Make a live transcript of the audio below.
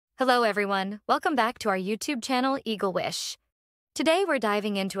Hello everyone, welcome back to our YouTube channel Eagle Wish. Today we're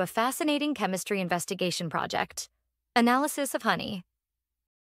diving into a fascinating chemistry investigation project, analysis of honey.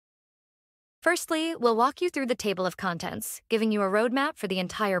 Firstly, we'll walk you through the table of contents, giving you a roadmap for the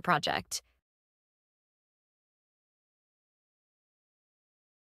entire project.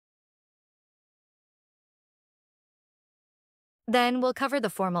 Then we'll cover the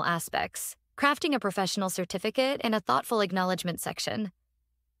formal aspects, crafting a professional certificate and a thoughtful acknowledgement section.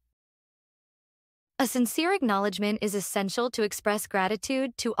 A sincere acknowledgement is essential to express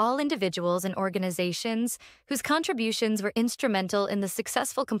gratitude to all individuals and organizations whose contributions were instrumental in the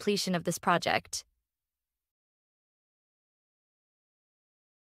successful completion of this project.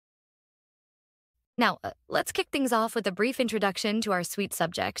 Now, let's kick things off with a brief introduction to our sweet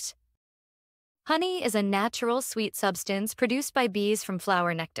subject. Honey is a natural sweet substance produced by bees from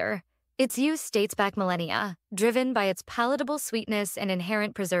flower nectar. Its use dates back millennia, driven by its palatable sweetness and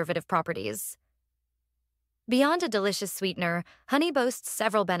inherent preservative properties. Beyond a delicious sweetener, honey boasts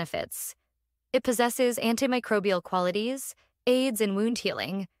several benefits. It possesses antimicrobial qualities, aids in wound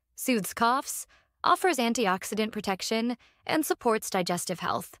healing, soothes coughs, offers antioxidant protection, and supports digestive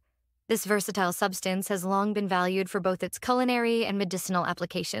health. This versatile substance has long been valued for both its culinary and medicinal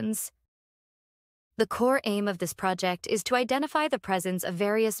applications. The core aim of this project is to identify the presence of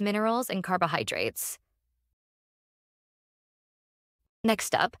various minerals and carbohydrates.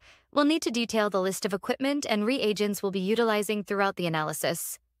 Next up, we'll need to detail the list of equipment and reagents we'll be utilizing throughout the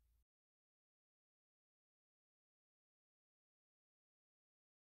analysis.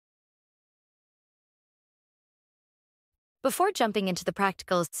 Before jumping into the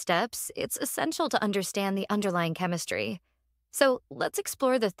practical steps, it's essential to understand the underlying chemistry. So let's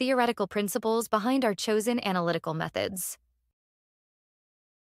explore the theoretical principles behind our chosen analytical methods.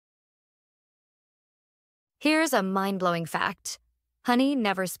 Here's a mind-blowing fact. Honey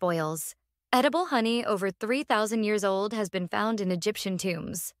never spoils. Edible honey over 3,000 years old has been found in Egyptian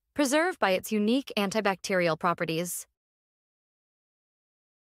tombs, preserved by its unique antibacterial properties.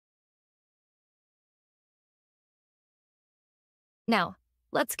 Now,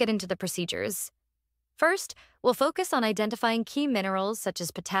 let's get into the procedures. First, we'll focus on identifying key minerals such as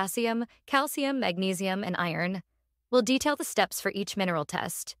potassium, calcium, magnesium, and iron. We'll detail the steps for each mineral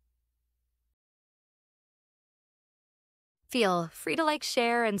test. Feel free to like,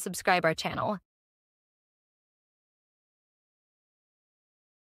 share, and subscribe our channel.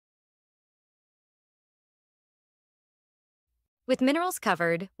 With minerals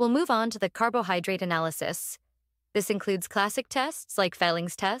covered, we'll move on to the carbohydrate analysis. This includes classic tests like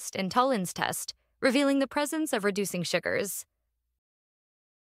Felling's test and Tollin's test, revealing the presence of reducing sugars.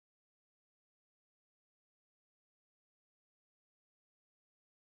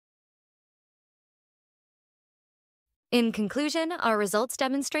 In conclusion, our results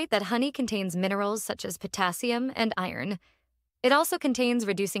demonstrate that honey contains minerals such as potassium and iron. It also contains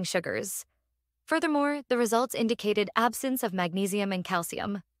reducing sugars. Furthermore, the results indicated absence of magnesium and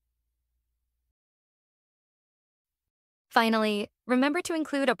calcium. Finally, remember to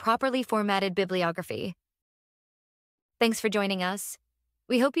include a properly formatted bibliography. Thanks for joining us.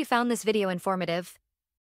 We hope you found this video informative.